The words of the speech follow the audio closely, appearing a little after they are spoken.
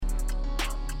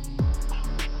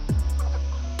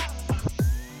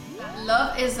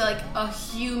love is like a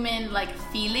human like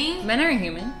feeling. Men are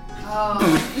human. Oh.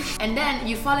 And then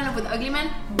you fall in love with ugly man,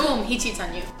 boom, he cheats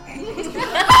on you.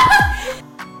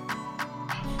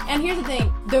 And here's the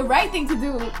thing, the right thing to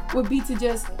do would be to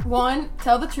just, 1,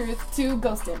 tell the truth, 2,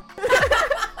 ghost him.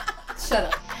 Shut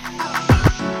up.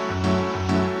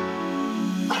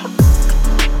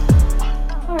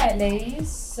 Alright, ladies,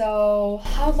 so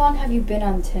how long have you been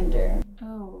on Tinder?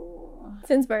 Oh.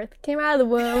 Since birth. Came out of the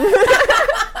womb.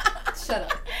 Shut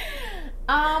up.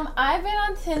 I've been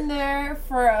on Tinder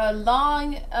for a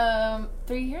long,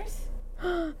 3 years.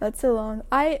 That's so long.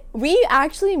 We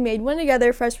actually made one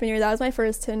together freshman year. That was my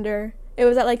first Tinder. It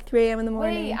was at like 3 a.m. in the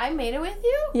morning. Wait, I made it with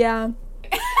you? Yeah.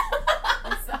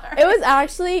 I'm sorry. It was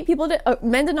actually,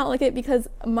 men did not like it because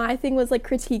my thing was like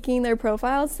critiquing their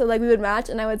profiles. So like we would match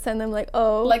and I would send them like,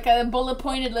 oh. Like a bullet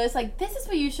pointed list, like this is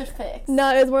what you should fix.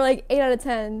 No, it was more like 8 out of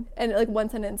 10 and like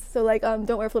one sentence. So like,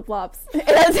 don't wear flip-flops. 8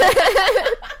 out of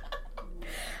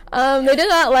 10. They did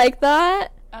not like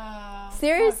that.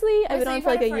 Seriously, I've been on for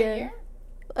like a year.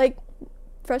 Like,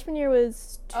 freshman year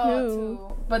was 2. Oh,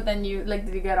 2. But then you, like,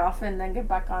 did you get off and then get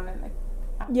back on and, like...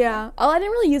 After? Yeah. Oh, I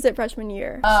didn't really use it freshman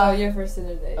year. So, your first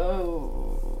Tinder date.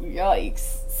 Oh,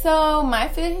 yikes. So, my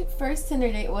first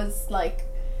Tinder date was, like,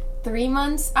 3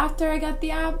 months after I got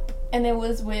the app. And it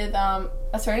was with, a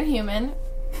certain human.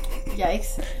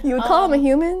 Yikes. You would call him a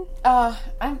human? I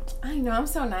know, I'm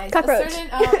so nice. Cockroach. A certain,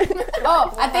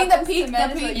 I think the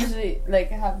peak usually,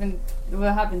 like,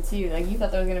 what happened to you? Like, you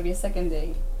thought there was gonna be a second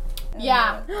date.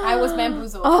 Yeah, I was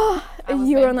bamboozled. Oh,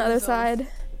 you were on the other side.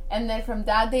 And then from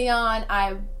that day on,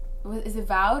 is it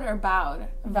vowed or bowed?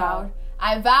 Vowed.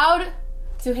 I vowed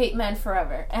to hate men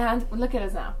forever. And look at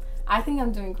us now. I think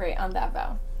I'm doing great on that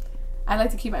vow. I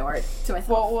like to keep my word to myself.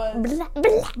 What was? Blah,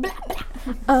 blah, blah, blah.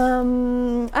 I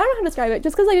don't know how to describe it.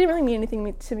 Just because like, it didn't really mean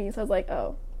anything to me, so I was like,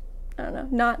 oh, I don't know,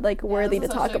 not like worthy to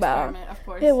talk about. Of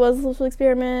course. It was a social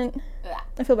experiment. Blah.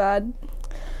 I feel bad.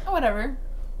 Oh, whatever.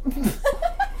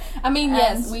 I mean,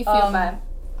 yes, we feel bad.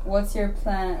 What's your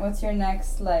plan? What's your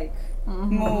next like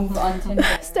move on Tinder?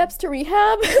 Steps to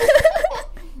rehab.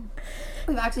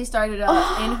 We've actually started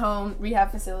an in-home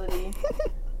rehab facility.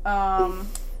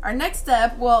 Our next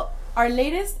step, our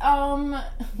latest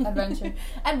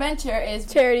adventure is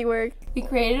charity work. We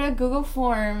created a Google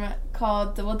form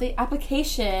called Double Date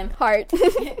Application. Heart.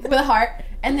 With a heart.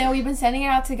 And then we've been sending it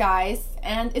out to guys.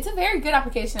 And it's a very good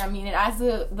application. I mean, it has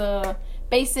the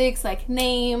basics like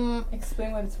name.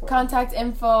 Explain what it's for. Contact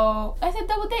info. I said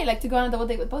double date, like to go on a double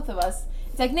date with both of us.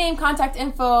 It's like name, contact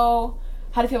info,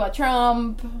 how do you feel about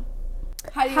Trump.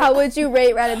 How would you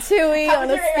rate Ratatouille on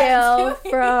a scale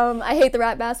from I hate the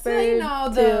rat bastard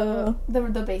to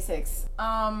the basics.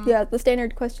 Yeah, the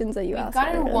standard questions that you ask. We've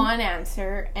gotten one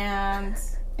answer and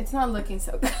it's not looking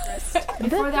so good.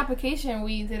 Before the application,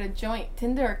 we did a joint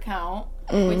Tinder account,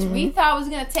 which we thought was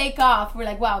gonna take off. We're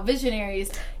like, wow,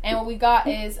 visionaries. And what we got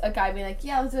is a guy being like,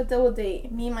 yeah, let's do a double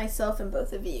date. Me, myself, and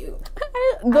both of you.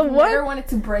 I never wanted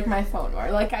to break my phone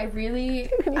more. Like, I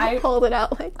pulled it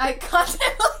out like I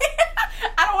constantly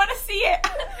I don't want to see it.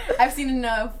 I've seen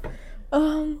enough.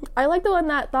 I like the one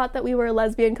that thought that we were a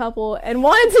lesbian couple and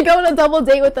wanted to go on a double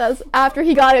date with us after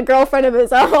he got a girlfriend of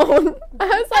his own. I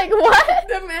was like, what?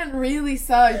 The man really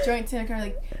saw a joint Tinder card,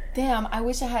 like, damn, I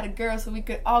wish I had a girl so we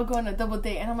could all go on a double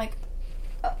date. And I'm like,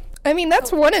 I mean,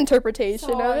 that's one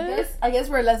interpretation of it. I guess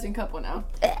we're a lesbian couple now.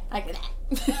 I get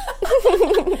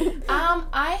it.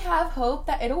 I have hope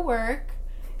that it'll work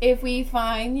if we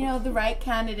find, the right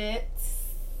candidates,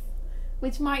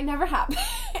 which might never happen.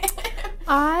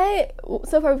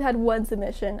 So far we've had one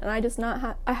submission, and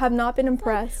I have not been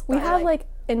impressed. We have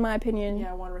in my opinion,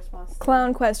 one response.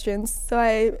 Clown questions. So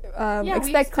I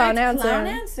expect clown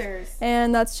answers,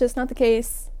 and that's just not the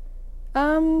case.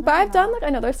 But I've done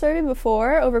another survey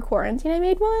before over quarantine. I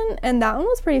made one, and that one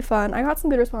was pretty fun. I got some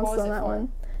good responses on that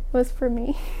one. It was for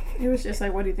me. It was just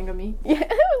like, what do you think of me? Yeah, it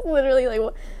was literally like,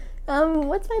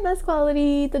 what's my best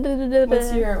quality?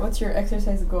 What's your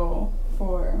exercise goal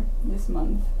for this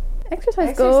month?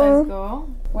 Exercise goal.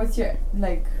 What's your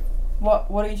what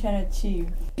are you trying to achieve?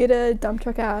 Get a dump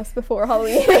truck ass before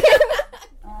Halloween.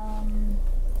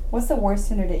 What's the worst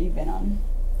Tinder date you've been on?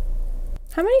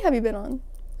 How many have you been on?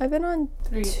 I've been on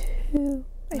 3. 2,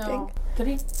 I think.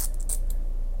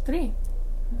 3.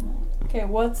 Okay,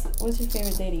 what's your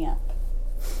favorite dating app?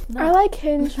 No. I like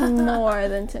Hinge more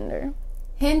than Tinder.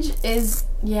 Hinge is,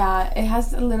 it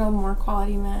has a little more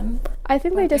quality men. I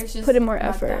think they just put in more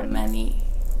effort. Not that many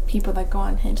people that go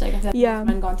on Hinge. Like I said,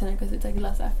 men go on Tinder because it's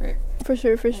less effort. For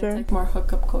sure. It's more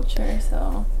hookup culture.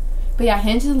 So, but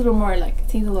Hinge is a little more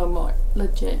seems a little more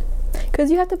legit.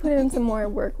 Because you have to put in some more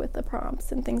work with the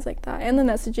prompts and things like that. And the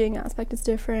messaging aspect is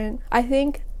different. I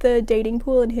think the dating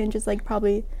pool and Hinge is like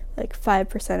probably like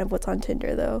 5% of what's on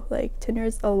Tinder though. Like Tinder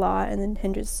is a lot and then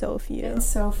Hinge is so few. It's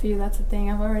so few, that's the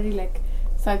thing. I've already like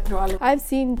swiped through all of it. I've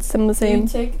seen some of the same.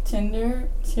 Do you take Tinder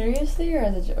seriously or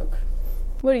as a joke?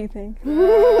 What do you think?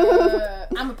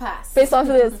 I'm a pass. Based off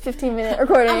of this 15-minute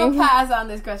recording. I'm a pass on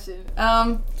this question.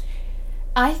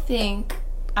 I think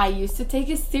I used to take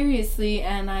it seriously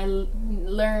and I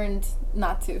learned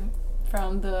not to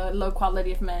from the low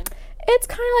quality of men. It's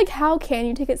kind of like, how can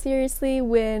you take it seriously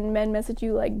when men message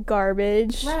you like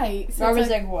garbage? Right. So Garbage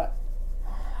like what?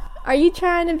 Are you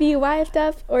trying to be wifed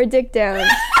up or dick down?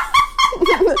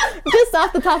 Just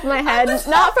off the top of my head.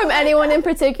 Not from anyone in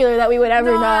particular that we would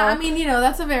ever know. I mean, you know,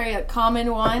 that's a very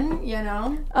common one, you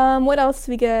know. What else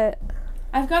do we get?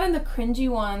 I've gotten the cringy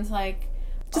ones, like,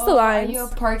 just the lines. Are you a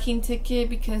parking ticket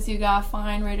because you got a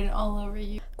fine written all over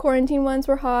you? Quarantine ones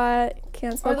were hot.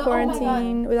 Can't spell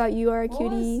quarantine without you are a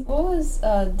cutie. What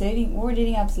were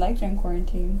dating apps like during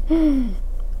quarantine?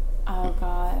 Oh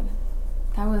God,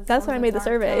 that's why I made the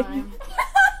survey.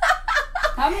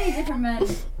 How many different men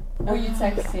were you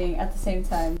texting at the same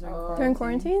time during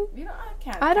quarantine? You know,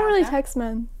 I don't really text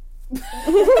men.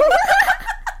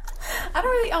 I don't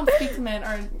really speak to men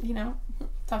or, you know,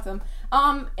 talk to them.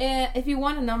 If you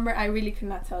want a number, I really could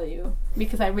not tell you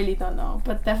because I really don't know,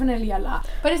 but definitely a lot.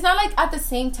 But it's not like at the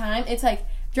same time. It's like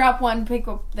drop one, pick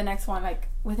up the next one, like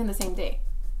within the same day,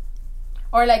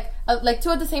 or like two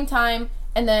at the same time,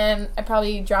 and then I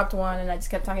probably dropped one and I just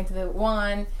kept talking to the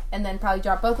one, and then probably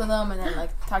dropped both of them and then like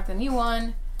talk to the new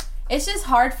one. It's just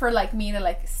hard for like me to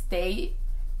like stay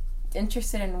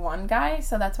interested in one guy,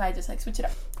 so that's why I just like switch it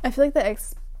up. I feel like the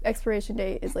expiration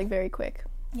date is like very quick.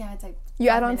 Yeah, it's like you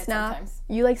add on Snap. Sometimes.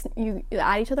 You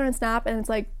add each other on Snap, and it's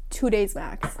like 2 days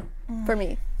max for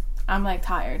me. I'm like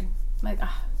tired. Like,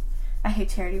 I hate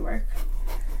charity work.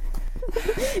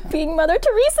 Being Mother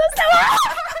Teresa.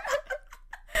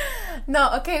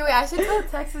 No, okay, wait. I should tell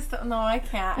Texas. No, I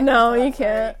can't. No, you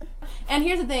can't. And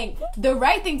here's the thing: the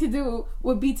right thing to do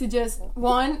would be to just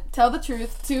 1, tell the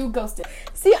truth, 2, ghost it.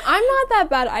 See, I'm not that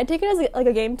bad. I take it as like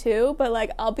a game too, but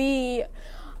like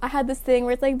I had this thing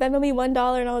where it's like, Venmo me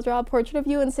 $1 and I'll draw a portrait of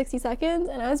you in 60 seconds,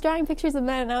 and I was drawing pictures of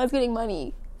men and I was getting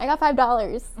money. I got $5.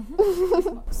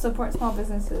 Mm-hmm. Support small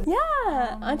businesses.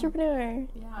 Yeah, entrepreneur.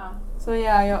 Yeah. So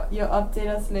yeah, you'll update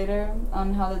us later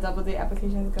on how the double date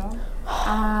applications go.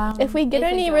 If we get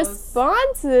any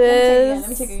responses. Let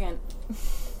me check again.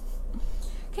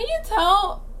 Can you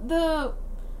tell the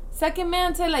second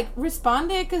man to like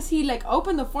responded because he like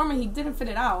opened the form and he didn't fill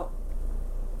it out?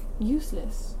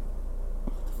 Useless.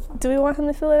 Do we want him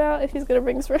to fill it out if he's gonna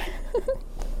bring us for?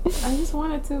 I just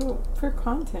wanted to for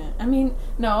content. I mean,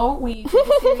 no, we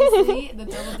seriously the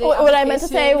double date. What I meant to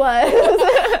say was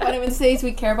what I meant to say is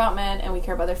we care about men and we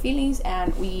care about their feelings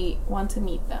and we want to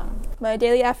meet them. My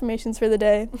daily affirmations for the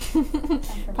day.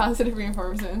 Positive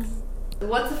reinforcements.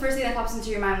 What's the first thing that pops into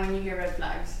your mind when you hear red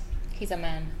flags? He's a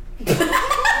man. The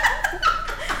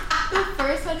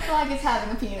first red flag is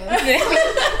having a penis.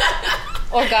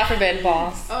 Or God forbid,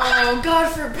 balls. Oh, God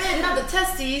forbid, not the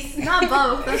testes, not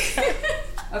both.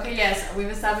 Okay, yes, we've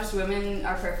established women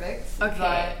are perfect.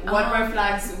 Okay. But what red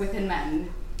flags within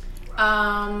men?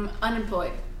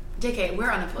 Unemployed. JK, we're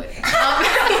unemployed.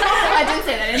 I didn't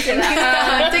say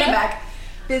that. Take it back.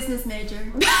 Business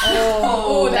major.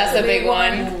 Oh, that's a big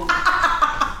one.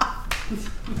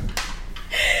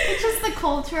 It's just the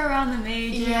culture around the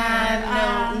major.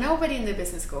 Yeah, nobody in the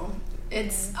business school.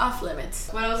 It's off limits.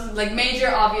 What else? Like major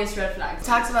obvious red flags.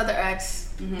 Talks about their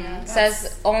ex. Mm-hmm. Yeah,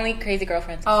 says only crazy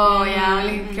girlfriends. Oh yeah,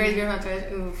 only crazy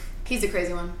girlfriend. Oof. He's the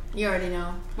crazy one. You already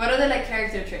know. What are the like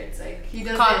character traits? Like he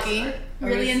does cocky, this,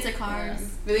 really into cars. Yeah.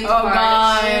 Really into cars.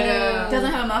 God.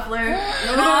 Doesn't have a muffler. No.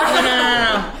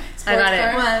 I got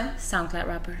it. What? SoundCloud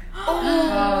rapper.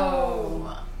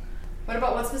 Oh. What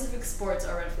about what specific sports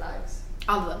are red flags?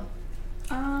 All of them.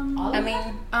 I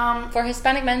mean, for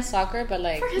Hispanic men, soccer, but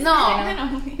like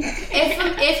no.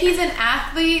 If he's an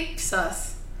athlete,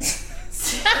 sus.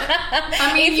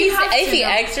 I mean, if he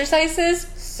exercises,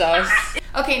 sus.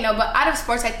 Okay, no, but out of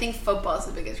sports, I think football is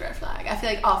the biggest red flag. I feel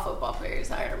like all football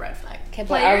players are a red flag. Okay,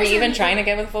 but are we even trying to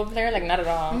get with a football player? Like, not at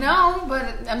all. No, but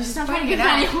I'm just trying to get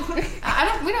out.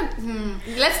 We don't.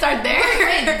 Let's start there.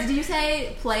 Wait, did you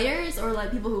say players or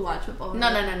like people who watch football?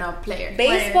 No, players.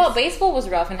 Baseball was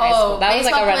rough in high school. That was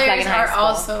like a red flag in high school. Are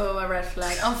also a red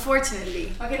flag,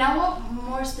 unfortunately. Okay, now what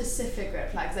more specific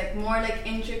red flags? Like more like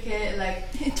intricate, like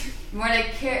more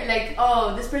like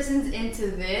oh, this person's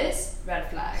into this, red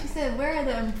flag. She said, where are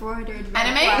the embroidered red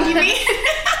anime? flags? You mean?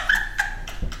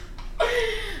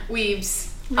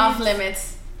 Weaves. Off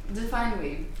limits. Define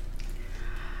weeb.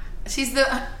 She's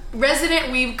the resident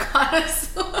weeb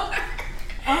connoisseur.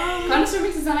 Connoisseur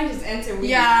makes it sound like just into weeb.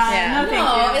 Yeah. No,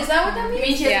 thank you. is that what that I means?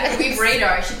 mean, she has the weeb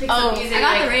radar. She picks up music. I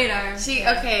got like, the radar.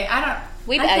 Okay, I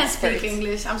can't experts. speak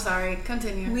English. I'm sorry.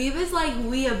 Continue. Weeb is like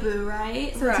weeaboo,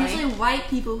 right? So Right. it's usually white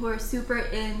people who are super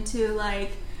into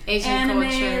like Asian anime,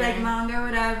 culture. like manga or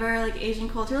whatever, like Asian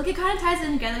culture. Like it kind of ties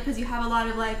in together because you have a lot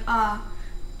of like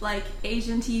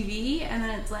Asian TV, and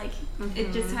then it's like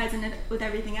it just ties in with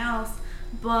everything else.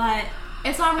 But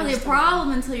it's not really a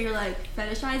problem until you're like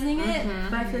fetishizing it.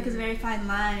 But I feel like it's a very fine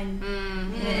line,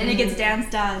 and it gets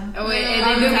danced on. Oh wait,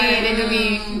 they do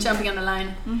be jumping on the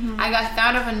line. I got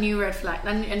thought of a new red flag.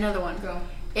 Another one. Go.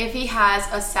 If he has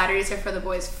a Saturday Surf for the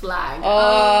Boys flag.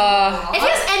 Oh. If he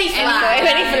has any flag.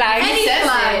 Any flag. Any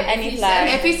flag. Any flag.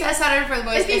 If he says Saturday for the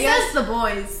Boys. If he says the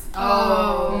boys,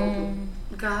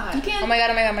 God. you can't. Oh my god.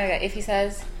 If he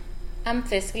says, I'm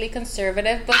fiscally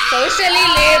conservative but socially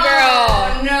liberal.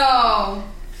 Oh no.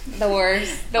 The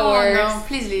worst. Oh no,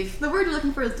 please leave. The word you're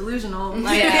looking for is delusional.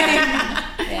 Yeah.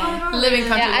 Living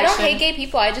contradiction. I don't hate gay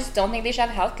people. I just don't think they should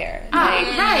have healthcare.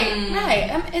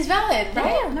 Right. It's valid,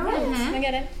 right? Yeah, no worries. I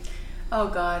get it. Oh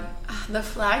God, the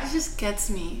flag just gets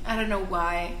me. I don't know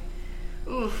why.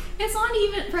 Oof. It's not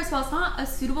even. First of all, it's not a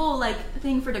suitable like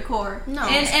thing for decor. No.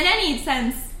 In any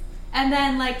sense. And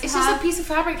then like It's just a piece of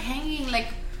fabric hanging like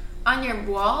on your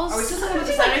walls. Are we still talking about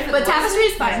the Saturdays for the But boys? tapestry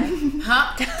is fine.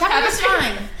 Huh? Tapestry's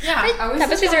fine. Yeah. Are we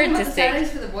Tapestries still are talking about the artistic.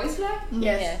 Saturdays for the boys flag?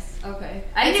 Yes. Okay.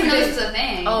 I didn't even know this was a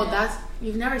thing. Oh,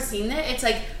 you've never seen it? It's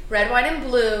like red, white, and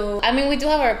blue. I mean, we do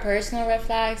have our personal red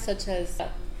flags, such as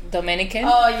Dominican.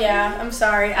 Oh yeah, I'm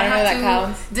sorry. I don't know have that to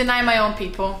counts. deny my own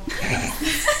people.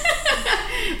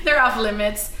 They're off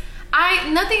limits.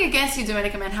 Nothing against you,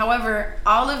 Dominican men. However,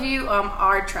 all of you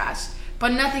are trash.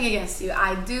 But nothing against you.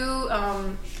 I do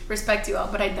respect you all,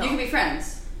 but I don't. You can be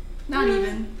friends. Not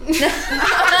even.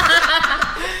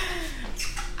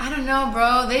 I don't know,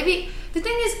 bro. The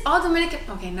thing is, all Dominican,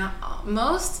 okay, not all,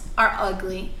 most are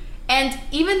ugly. And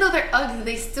even though they're ugly,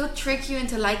 they still trick you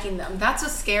into liking them. That's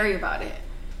what's scary about it.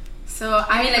 So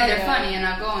I mean, like they're funny and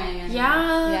outgoing. And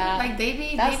yeah, like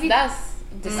That's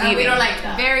deceiving. we don't like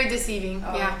that. Very deceiving.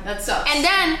 Oh, yeah, that sucks.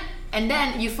 And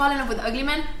then you fall in love with an ugly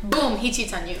man. Boom, he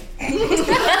cheats on you. Boom.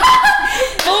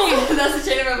 That's the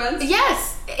chain of events.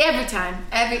 Yes, every time.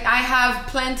 I have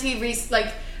plenty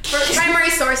primary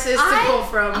sources to pull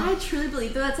from. I truly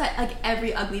believe that that's like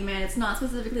every ugly man. It's not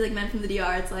specifically like men from the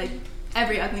DR. It's like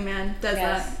every ugly man does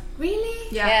that. Really?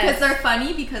 Yeah, because they're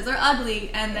funny, because they're ugly,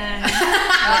 and then the Venn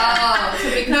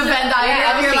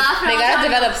diagram. you're laughing They all the gotta time.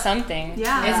 develop something.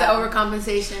 Yeah, It's the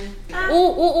overcompensation.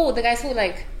 Ooh, the guys who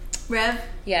like, Rev.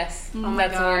 yes, Oh my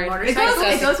that's God, the word. motorcycle.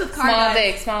 It goes with car small guys.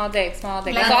 dick, small dick. Like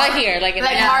That's all I hear. Like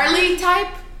Harley type.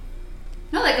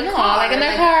 No, like a No, car. like in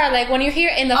their car, like when you're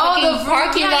here in the fucking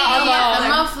parking lot the of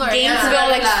muffler. Gainesville,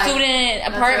 like flag. student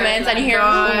That's apartments, red and you hear,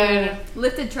 God.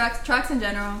 Lifted trucks in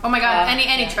general. Oh my God, Yeah.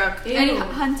 any truck. Any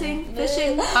hunting,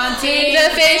 fishing. Hunting. the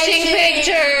fishing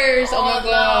pictures. Oh my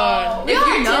god. We If all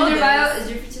your know Tinder this. bio is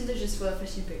your Tinder just full of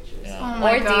fishing pictures. Oh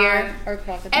my Or God. deer, or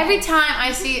crocodile. Every time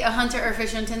I see a hunter or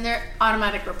fish on Tinder,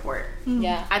 automatic report.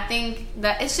 Yeah. I think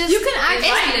that it's just You can It's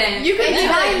violent. You can It's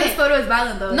tell violent. this photo is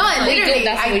violent though. No, We do, literally.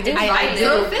 that's what we do. I do.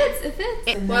 So it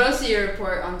fits. What else do you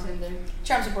report on Tinder?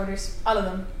 Trump supporters, all of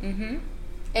them. Mm-hmm.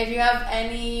 If you have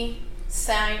any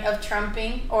sign of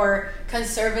Trumping or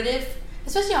conservative,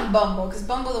 especially on Bumble, because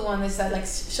Bumble the one that like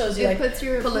shows you It like puts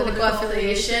your political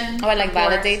affiliation. Oh, it like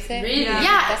validates it. Really?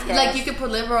 Yeah. That's gross. like you could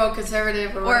put liberal,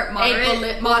 conservative, or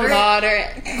moderate. Moderate.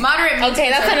 Moderate. means Okay,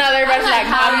 that's conservative. another red flag.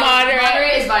 Moderate.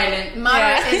 Moderate is violent.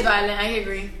 Moderate Yeah. is violent. I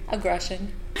agree.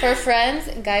 Aggression. For friends,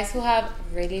 guys who have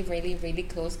really, really, really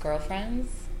close girlfriends.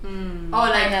 Oh,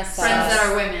 like That's friends sus. that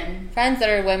are women. Friends that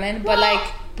are women, but like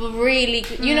really,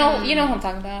 you know who I'm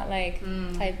talking about, like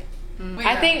type.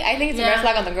 I think it's a red Yeah.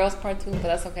 flag on the girls' part too, but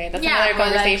that's okay. That's Yeah, another but,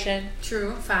 like, conversation.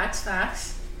 True. Facts.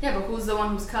 Yeah, but who's the one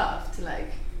who's cuffed?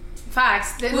 Like,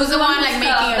 Facts. Who's the one like who's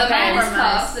making cuffed? a The man is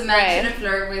compromise? cuffed. The man Right. shouldn't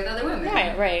flirt with other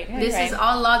women. Right. This is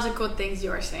all logical things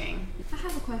you are saying. I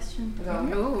have a question.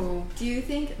 Ooh. Do you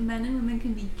think men and women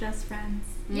can be just friends?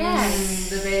 Yes.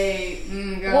 Debate.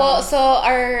 Girl. Well, so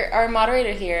our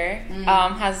moderator here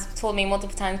has told me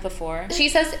multiple times before. She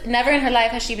says never in her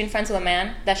life has she been friends with a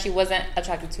man that she wasn't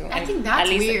attracted to. I and think that's at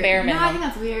least weird. bare No, I minimum. think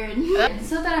that's weird.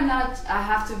 It's not that I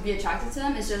have to be attracted to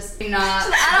them. It's just not.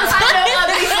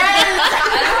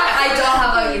 I don't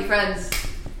have ugly friends.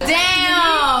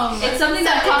 Damn. It's something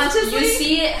that you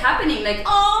see it happening. Like,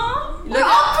 Oh, we're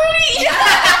all pretty.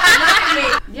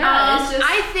 yeah, it's just.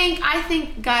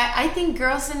 I think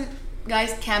girls and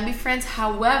guys can be friends.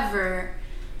 However,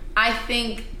 I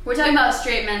think we're talking about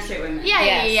straight men, straight women.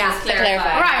 Yeah. To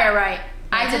clarify. Right.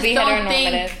 I just be don't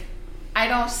think. heteronormative. I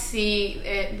don't see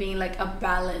it being like a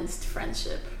balanced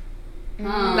friendship.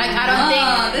 Like I don't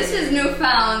think this is a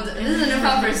newfound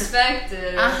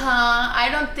perspective. I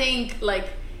don't think like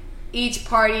each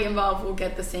party involved will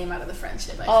get the same out of the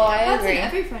friendship. I That's agree. in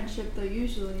every friendship though,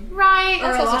 usually. Right.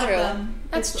 Or That's a also lot true. of them.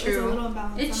 That's It's true. a little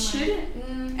imbalanced. It somewhere. shouldn't.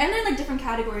 And then like different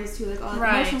categories too, like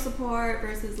emotional support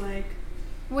versus like.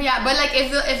 Well, yeah, but like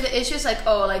if the issue is like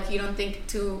like you don't think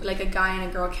like a guy and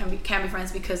a girl can be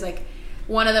friends because like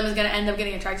one of them is gonna end up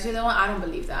getting attracted to the other one. I don't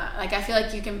believe that. Like I feel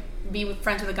like you can be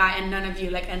friends with a guy and none of you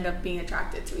like end up being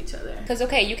attracted to each other. Because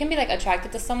you can be like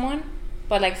attracted to someone,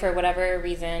 but like for whatever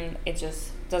reason it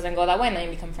just doesn't go that way, and then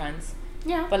you become friends.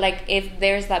 Yeah. But like if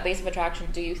there's that base of attraction,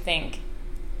 do you think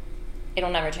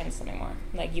it'll never change anymore?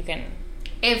 Like you can.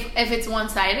 If it's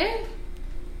one-sided.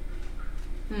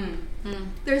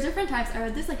 There's different types. I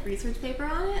read this like research paper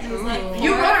on it. And it was like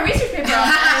You wrote a research paper on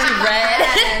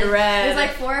it. Red. There's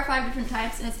like 4 or 5 different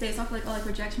types, and it's based off like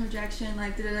rejection,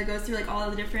 like it goes through like all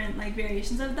of the different like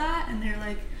variations of that, and they're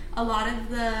like a lot of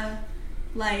the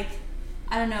like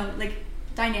I don't know like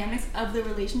dynamics of the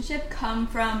relationship come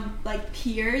from like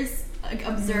peers like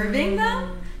observing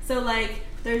them. So like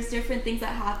there's different things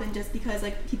that happen just because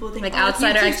like people think like you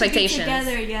outsider two should be expectations.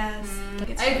 together. Yes,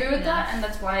 I agree with that, and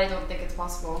that's why I don't think it's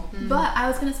possible. But I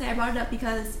was gonna say I brought it up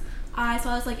because I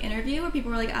saw this like interview where people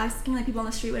were like asking like people on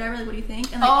the street whatever like what do you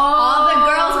think, and like all the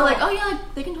girls were like oh yeah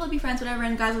like, they can totally be friends whatever,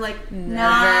 and guys were like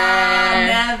nah,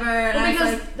 never. And Well, I was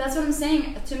because like, that's what I'm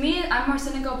saying. To me, I'm more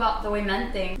cynical about the way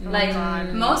men think. Like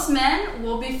most men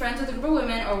will be friends with a group of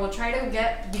women, or will try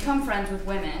to become friends with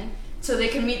women, so they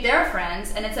can meet their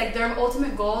friends, and it's like their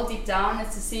ultimate goal deep down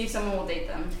is to see if someone will date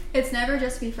them. it's never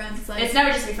just be friends. It's like It's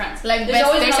never just be friends. Like there's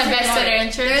always there's a an ulterior vested motive.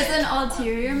 interest. there's an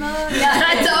ulterior motive.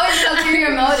 Yeah, it's always an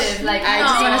ulterior motive. Like I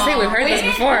just want to say we've heard this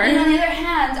before. And on the other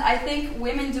hand, I think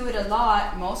women do it a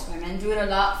lot. Most women do it a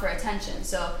lot for attention.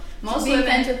 So most being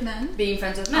women friends with men. being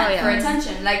friends with men for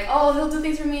attention. Like he'll do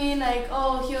things for me. Like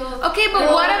he'll. Okay,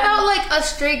 but what about like a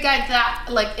straight guy that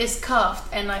like is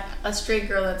cuffed and like a straight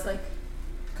girl that's like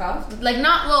cuffed? like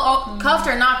not cuffed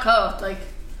or not cuffed? Like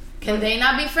can they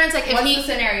not be friends? Like if What's the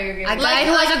scenario you're giving? A guy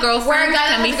who has a girlfriend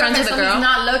can be friends with a girl. He's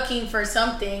not looking for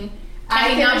something.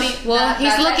 Can he not be? Well,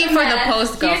 he's looking for the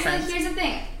post girlfriend. Here's the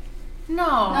thing.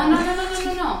 No.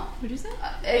 What'd you say?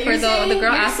 For the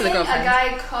girl after the girlfriend. A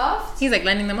guy cuffed He's like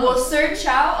lending them will up. search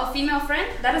out a female friend.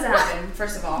 That doesn't happen.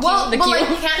 First of all. Well, The but cute.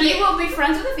 like, can't he they? will be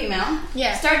friends with a female.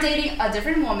 Yeah. Start dating a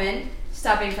different woman.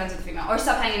 Stop being friends with a female, or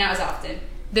stop hanging out as often.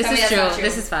 This Tell me is that's not true.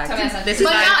 This is fact. Tell me that's not This true.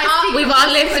 is But fact. not- We've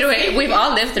all lived through it. We've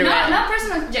all lived through it. Not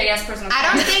personal. Yes, personal. I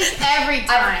don't think every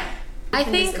time. I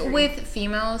think with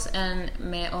females and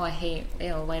men. Oh, I hate.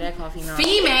 Ew, why did I call females?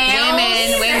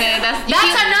 Females. Women. That's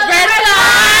another red red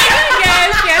flag.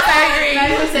 Yes, I agree.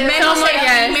 Someone say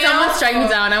female. Someone strike me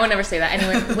down. I would never say that.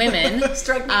 Anyway, women.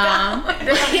 Strike me down.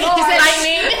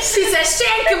 She said,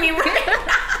 "Shake me."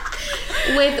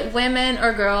 With women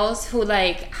or girls who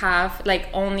like have like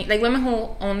only like women who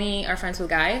only are friends with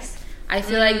guys, I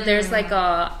feel like there's like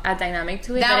a dynamic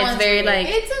to it that it's one's very weird. like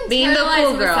It's being the cool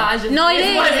internalized girl. misogyny. No, it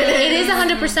It's what it is. It is.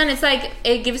 is 100%. It's like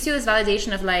it gives you this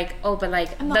validation of like, oh, but like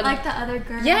I'm not like the other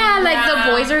girl. yeah, like Yeah.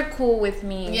 the boys are cool with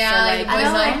me. Yeah, so, like, I boys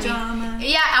don't like like me. drama.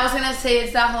 Yeah, I was gonna say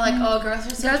it's that whole like, oh, girls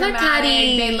are so Girls are dramatic.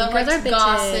 catty. They love Girls like are bitches.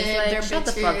 gossip. Like, They're shut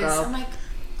the bitches. fuck up. I'm like,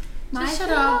 My just thing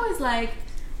shut up. though is like,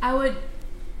 I would.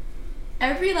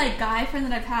 Every like guy friend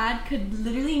that I've had could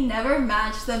literally never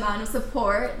match the amount of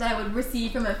support that I would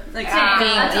receive from a like.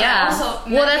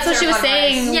 Well, that's what she was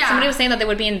saying. Yeah. Somebody was saying that they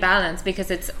would be in balance because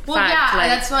it's Well, fact. yeah, like,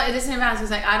 that's why it isn't balance. Because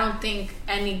like, I don't think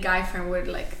any guy friend would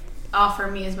like offer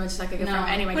me as much as like I get No. from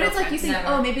any of my But it's like you girlfriends. think,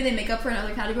 Never. oh, maybe they make up for in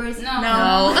other categories. No.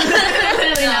 no.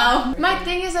 Literally no. My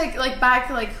thing is like back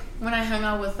like when I hung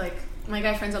out with like my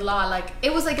guy friends a lot, like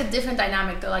it was like a different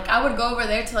dynamic though. Like I would go over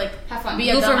there to like Have fun. be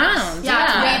a Goof dumbass. around,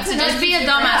 Yeah, to just be a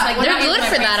dumbass. Like They're when I good use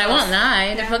for my that. I friends. won't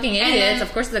lie. They're fucking And idiots. then,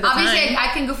 Of course, it's a good obviously, time. I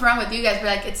can goof around with you guys, but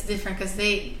like it's different because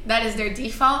that is their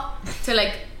default to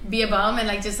like be a bum and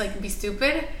like just like be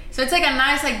stupid. So it's like a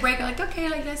nice like break. Like okay,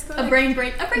 like let's go. A like, brain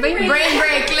break. A brain break. brain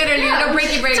break, literally, no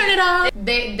breaky break. Turn it off.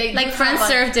 They Like do friends have,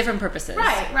 serve different purposes.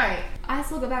 Right. I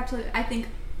still go back to I think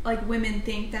like women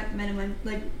think that men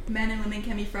and women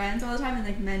can be friends all the time, and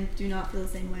like men do not feel the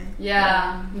same way.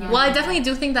 Yeah. Well, I definitely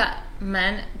do think that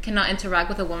men cannot interact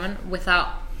with a woman without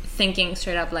thinking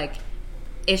straight up like,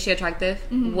 is she attractive?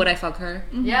 Would I fuck her?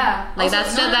 Yeah. Like, that's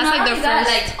like their only that,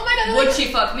 first- like, oh my god, would she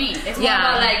fuck me? It's more Yeah.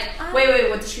 about like,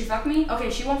 wait, would she fuck me? Okay,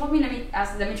 she won't fuck me. Let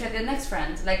me try the next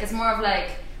friend. Like, it's more of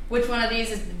like, which one of these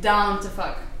is down to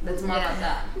fuck. That's more about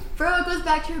that. Bro, it goes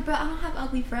back to your, but I don't have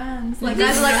ugly friends. Like,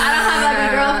 guys are like, I don't have ugly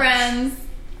girlfriends.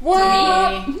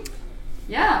 Well, to me,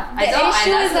 yeah,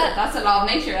 that's a law of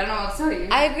nature. I don't know what to tell you.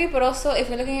 I agree, but also if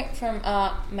we're looking at it from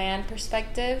a man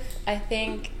perspective, I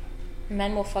think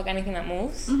men will fuck anything that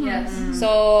moves. Mm-hmm. Yes. Mm-hmm.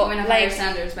 So women have higher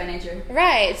standards by nature.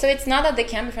 Right. So it's not that they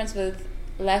can't be friends with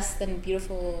less than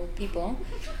beautiful people.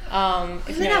 Women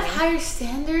have higher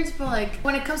standards, but like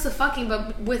when it comes to fucking,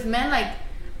 but with men, like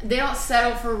they don't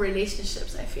settle for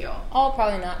relationships. I feel. Oh,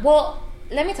 probably not. Well,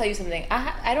 let me tell you something.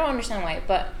 I don't understand why,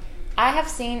 but I have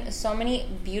seen so many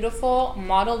beautiful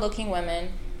model-looking women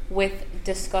with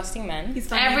disgusting men. He's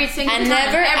funny. Every single and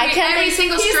time. every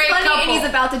single straight couple. And he's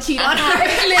about to cheat on her.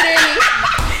 Literally.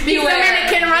 Beware.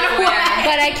 Can run away.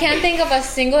 But I can't think of a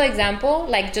single example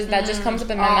like that just comes up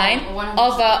in my mind 100%.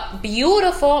 Of a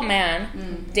beautiful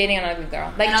man dating an ugly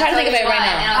girl. Like try to think of it right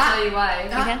now. And I'll tell you why.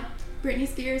 Okay. Britney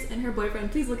Spears and her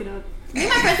boyfriend. Please look it up. Me and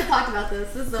my friends have talked about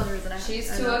this. This is the only reason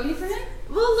She's too ugly for him?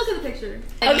 Well, look at the picture.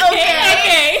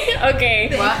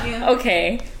 Okay. What?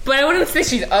 Okay. But I wouldn't say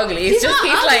she's ugly. It's just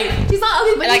he's ugly. like She's not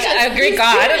ugly, but like a Greek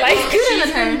god. Like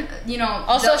she's been, you know.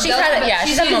 Also, she's had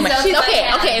a moment.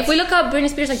 Okay. If we look up Britney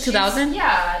Spears like 2000.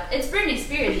 Yeah, it's Britney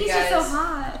Spears. He's just so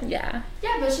hot. Yeah.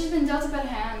 Yeah, but she's been dealt a bad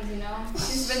hand. You know.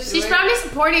 She's probably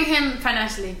supporting him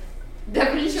financially.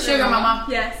 Definitely sugar mama.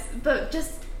 Yes, but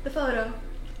just the photo.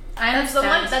 That's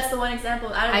the one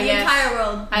example out of the entire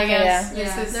world. I guess.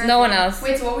 Yeah. No one else.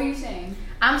 Wait, so what were you saying?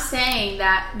 I'm saying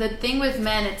that the thing with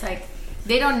men, it's like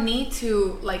they don't need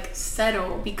to like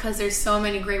settle because there's so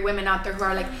many great women out there who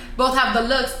are like both have the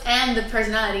looks and the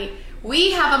personality.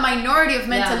 We have a minority of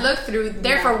men to look through,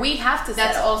 therefore we have to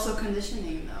settle. That's also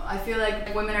conditioning though. I feel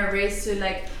like women are raised to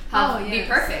like be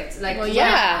perfect. Like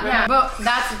yeah. But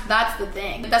that's the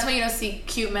thing. That's why you don't see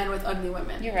cute men with ugly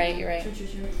women. You're right.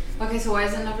 True. Okay, so why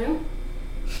is it not real?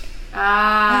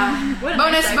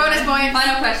 Bonus point.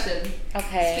 Final question.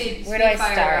 Okay. Where do I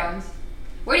start? Round.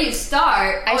 Where do you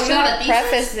start? I should have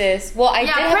prefaced this. Well, I did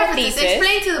have a thesis.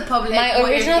 Explain to the public. My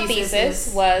original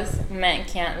thesis was men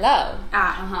can't love.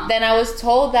 Then I was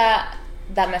told that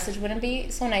message wouldn't be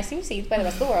so nicely received by the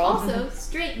rest of the world. Also,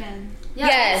 straight men.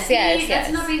 Yes.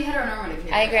 Let's not be heteronormative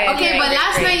here. I agree. Okay, but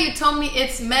last night you told me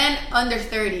it's men under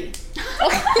 30.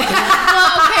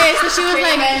 Okay, so she was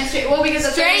like, well,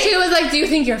 because she was like, do you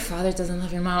think your father doesn't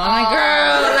love your mom? I'm like,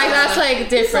 girl, like that's like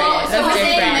different. So we're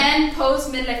saying men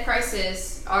post midlife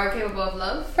crisis are capable of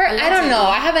love? I don't know.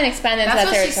 I haven't expanded into that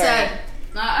territory. That's what she said.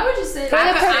 No, I would just say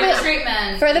straight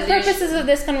men. For the purposes of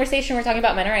this conversation, we're talking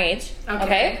about men our age.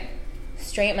 Okay?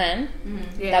 Straight men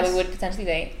that we would potentially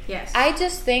date. Yes. I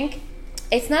just think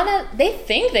it's not that they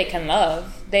think they can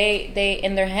love. They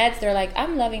in their heads they're like,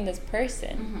 I'm loving this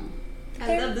person.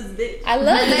 I love this bitch. I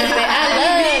love this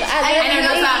bitch.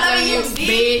 I love you,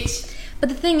 bitch. But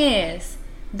the thing is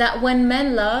that when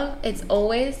men love, it's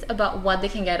always about what they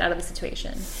can get out of the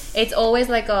situation. It's always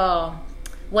like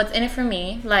what's in it for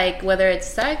me, like whether it's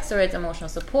sex or it's emotional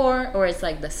support or it's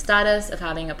like the status of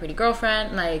having a pretty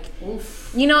girlfriend, like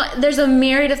you know, there's a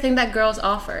myriad of things that girls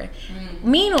offer.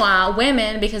 Meanwhile,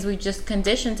 women, because we just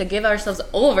conditioned to give ourselves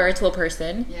over to a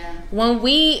person, when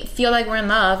we feel like we're in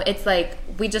love, it's like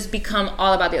we just become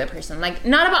all about the other person, like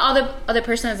not about all the other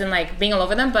person as in like being all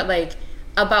over them, but like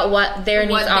about what their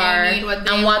needs are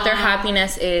and what their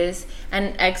happiness is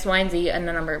and X, Y, and Z and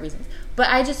a number of reasons. But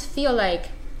I just feel like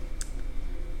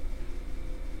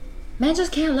men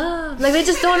just can't love. Like, they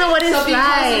just don't know what it's like.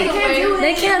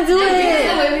 They can't do it.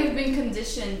 Because the way we've been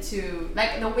conditioned to,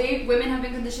 like, the way women have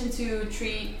been conditioned to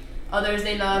treat others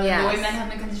they love, and the way men have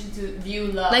been conditioned to view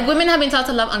love. Like, women have been taught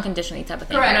to love unconditionally type of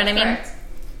thing. Correct, you know what I mean?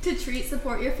 To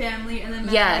support your family, and then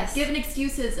men like, given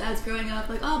excuses as growing up,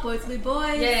 like, oh, boys will be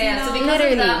boys. Yeah. So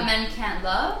because of that, men can't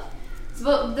love.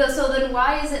 So then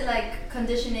why is it, like,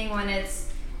 conditioning when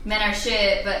it's men are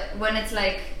shit, but when it's,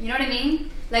 like, you know what I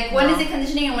mean? Like, when is it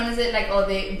conditioning and when is it like, oh,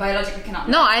 they biologically cannot?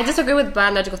 No, I disagree with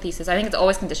biological thesis. I think it's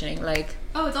always conditioning. Like,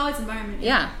 oh, it's always environment.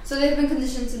 Yeah. So they've been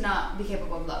conditioned to not be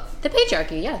capable of love. The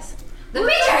patriarchy, yes. The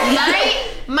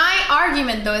patriarchy. My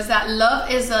argument though is that love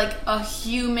is like a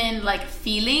human like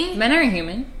feeling. Men are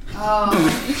human. Oh,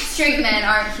 straight men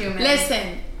aren't human.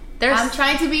 Listen. I'm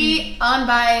trying to be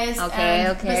unbiased.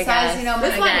 Okay. Besides, you know,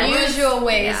 this one usual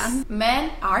ways. Yeah.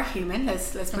 Men are human.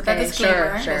 Let's put that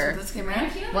disclaimer. Sure.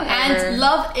 And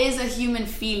love is a human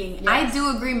feeling. Yes. I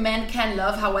do agree men can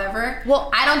love. However,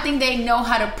 I don't think they know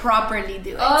how to properly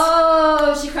do it.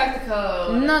 Oh, she cracked the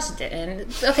code. No, she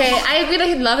didn't. Okay, I agree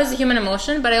that love is a human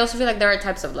emotion, but I also feel like there are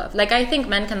types of love. Like, I think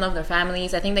men can love their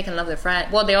families. I think they can love their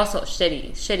friends. Well, they also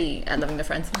shitty at loving their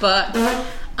friends. But,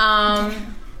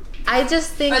 I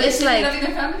just think it's like loving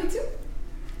their family too.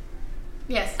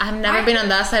 Yes. I've never been on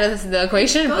that side of the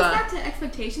equation, it goes but back to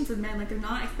expectations with men. Like they're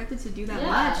not expected to do that Yeah.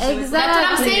 much. So Exactly. That's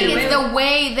what I'm saying. It's the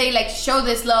way they like show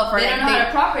this love, or They like, don't know how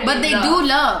to properly but they love. do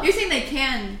love. you're saying they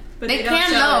can, but They they don't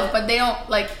can show love, it. but they don't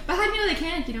like But how do you know they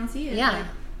can if you don't see it? yeah. Like,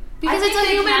 because I it's think a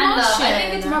they human can emotion. love. I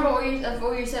think it's more about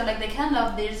what you said. Like they can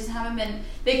love, they just haven't been.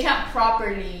 They can't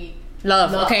properly.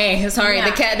 Love. Okay, sorry.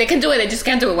 Yeah. They can do it. They just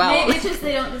can't do it well. it's just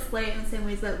they don't display it in the same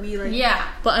ways that we like. Yeah.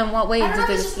 But in what way I don't do know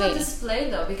they if it's just about display?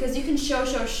 display though, because you can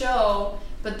show,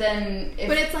 but then if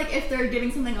But it's like if they're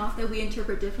giving something off that we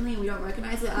interpret differently and we don't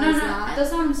recognize it as no, that.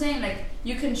 that's what I'm saying. Like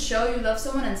you can show you love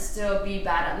someone and still be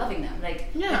bad at loving them. Like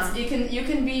Yeah. you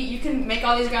can make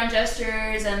all these grand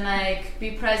gestures and like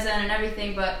be present and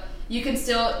everything, but you can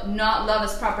still not love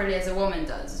as properly as a woman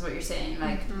does. Is what you're saying?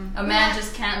 Like a man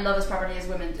just can't love as properly as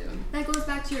women do. That goes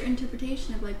back to your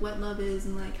interpretation of like what love is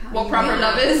and like how What you proper feel.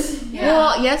 love is. Yeah.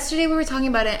 Well, yesterday we were talking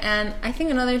about it, and I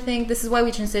think another thing. This is why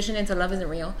we transitioned into love isn't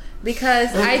real,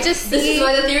 because I just see This is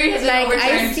why the theory has been like I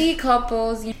overturned. see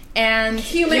couples and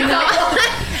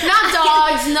Not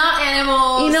dogs, not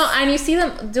animals. you know, and you see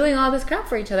them doing all this crap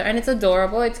for each other, and it's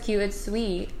adorable, it's cute, it's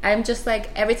sweet. I'm just like,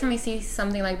 every time I see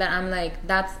something like that, I'm like,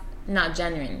 that's not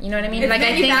genuine. You know what I mean? It's like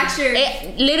I think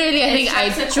manufactured. literally, I think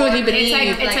I truly believe.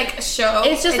 It's like a show.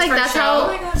 It's just like for that's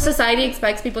show. how society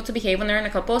expects people to behave when they're in a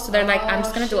couple. So they're like, I'm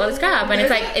just gonna do all this crap, and it's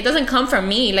like it doesn't come from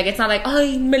me. Like it's not like, oh,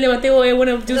 me levanté hoy, I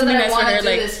want to do something I nice for want her. to do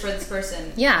Like this for this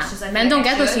person. yeah, It's just, I feel men like don't I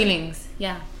get those should. feelings.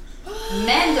 Yeah,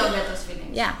 Men don't get those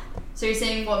feelings. yeah, So you're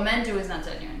saying what men do is not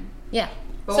genuine. yeah.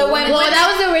 But So what when- Well, women-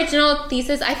 that was the original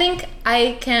thesis. I think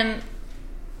I can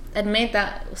admit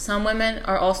that some women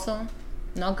are also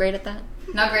not great at that.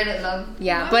 not great at love.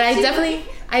 Yeah, but I definitely.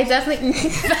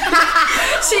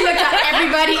 She looked at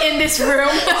everybody in this room.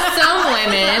 Some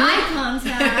women. Eye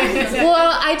contact.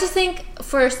 Well, I just think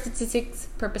for statistics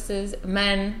purposes,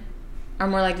 men are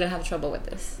more likely to have trouble with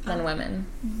this than women.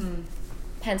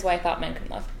 Hence why I thought men could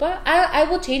love. But I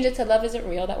will change it to love isn't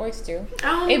real. That works too.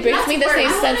 It brings me the same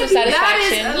sense of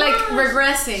satisfaction. That is like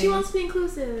regressing. She wants to be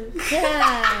inclusive.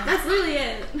 Yeah. That's really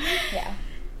it. Yeah.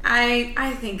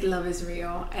 I think love is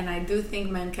real, and I do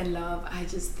think men can love. I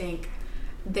just think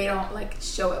they don't like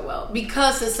show it well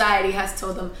because society has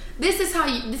told them this is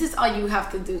all you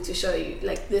have to do to show you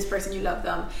like this person you love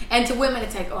them. And to women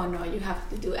it's like, oh no, you have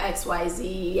to do X, Y,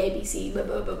 Z, ABC, blah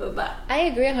blah blah blah blah. I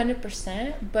agree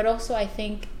 100%, but also I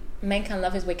think men can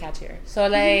love is way catchier. So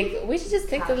like we should just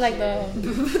stick to like the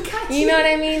you know what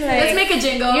I mean? Like Let's make a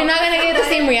jingle. you're not gonna get the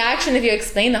same reaction if you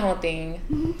explain the whole thing.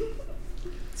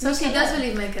 So she does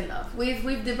believe men can love. We've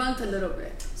debunked a little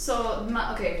bit. So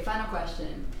okay, final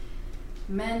question.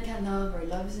 Men can love, or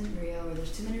love isn't real, or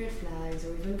there's too many red flags,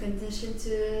 or we've been conditioned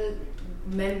to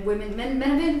men have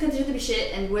been conditioned to be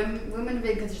shit, and women have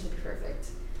been conditioned to be perfect.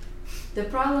 The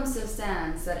problem still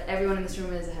stands that everyone in this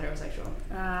room is a heterosexual.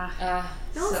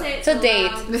 Don't say it To so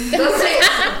date.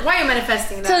 loud. Why are you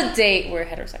manifesting that? To date, we're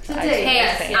heterosexual. To date, I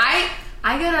yes, think. yes.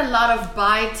 I get a lot of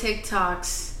bi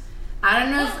TikToks. I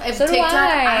don't know if So do TikTok.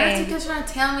 I. I don't know if TikTok's trying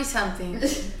to tell me something.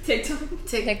 TikTok.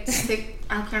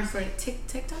 I can't say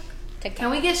TikTok. TikTok.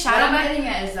 Can we get What shout I'm out? getting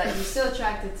at is that you're still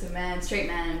attracted to men, straight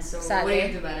men, so what Sadly. do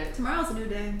you do about it? Tomorrow's a new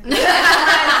day.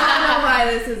 I don't know why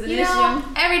this is an You know, issue.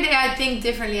 every day I think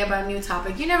differently about a new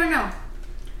topic. You never know.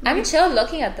 I'm chill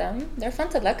looking at them. They're fun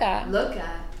to look at. Look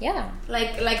at. Yeah.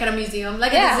 Like at a museum,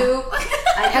 like Yeah.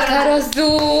 at a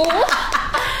zoo.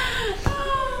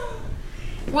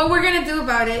 What we're gonna do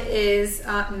about it is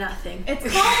nothing. It's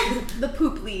called the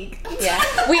Poop League. Yeah.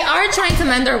 We are trying to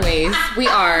mend our ways. We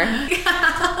are.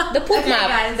 The poop Okay, map.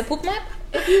 guys. The poop map?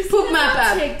 If you see Poop it map on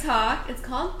app. TikTok, it's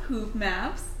called Poop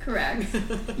Maps. Correct.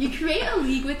 You create a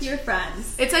league with your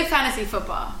friends. It's like fantasy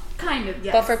football. Kind of,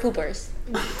 yes. But for poopers.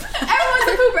 Everyone's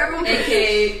a pooper. Everyone poops.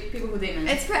 AKA people who date men.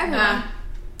 It's for everyone.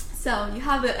 So you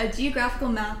have a geographical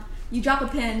map. You drop a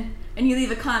pin and you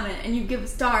leave a comment and you give a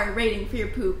star rating for your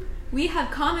poop. We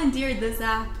have commandeered this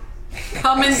app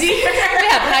Commandeer. We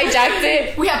have hijacked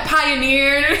it. We have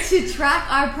pioneered. to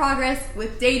track our progress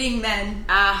with dating men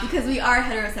because we are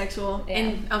heterosexual. Yeah.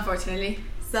 And unfortunately.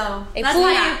 So A that's poop.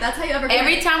 how you ever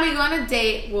Every time we go on a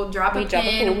date, we'll drop We a drop a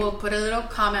pin, poop. we'll put a little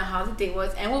comment how the date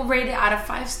was, and we'll rate it out of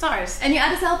 5 stars. and you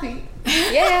add a selfie.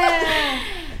 Yeah.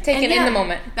 Take And it in yeah, the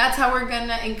moment. That's how we're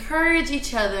gonna encourage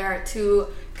each other to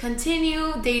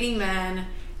continue dating men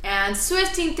and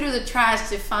swifting through the trash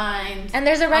to find And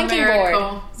there's a ranking miracle.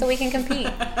 board so we can compete.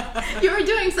 You were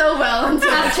doing so well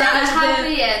until the trash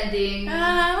did. happy ending.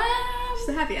 Just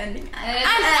a happy ending.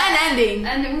 An ending.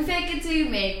 And we fake it till you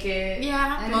make it.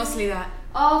 Yeah, And mostly that,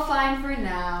 all fine for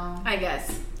now. I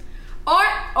guess. Or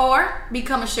or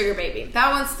become a sugar baby.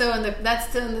 That one's still in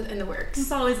the works.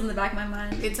 It's always in the back of my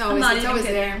mind. It's always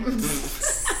there.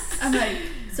 I'm like,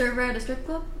 server at a strip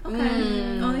club? Okay.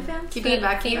 OnlyFans? Keeping it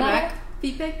back. Feet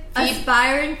pic?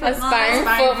 Aspiring foot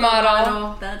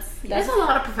model. There's a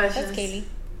lot of professions. That's Kaylee.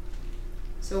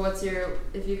 So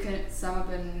if you can sum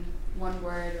up in one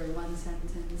word or one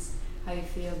sentence, how you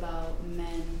feel about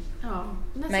men? Oh,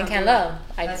 men can't love.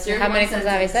 How many times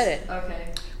have I said it?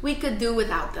 Okay. We could do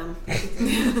without them. Yes.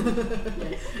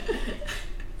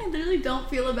 I literally don't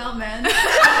feel about men.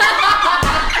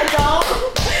 I don't.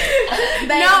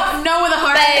 No with a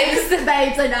heart.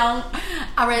 Babes, I don't.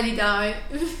 I really don't. I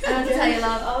have to tell you,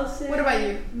 love. I'll say. What about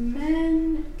you?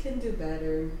 Men can do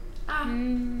better.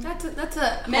 That's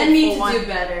a men need to one. do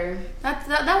better.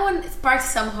 That one sparks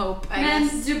some hope. I Men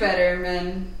guess. do better.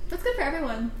 Men. That's good for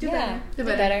everyone. Do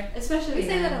better. Especially we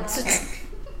say that a lot.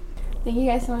 Thank you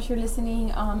guys so much for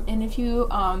listening. And if you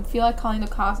feel like calling the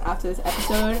cops after this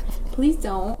episode, please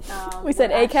don't. We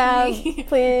said ACAB,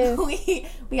 please.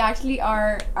 We actually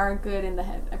are good in the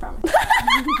head. I promise.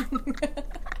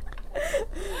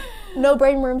 No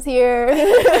brain worms here.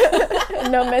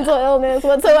 No mental illness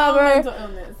whatsoever. No mental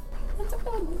illness.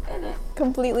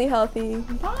 Completely healthy.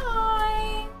 Bye.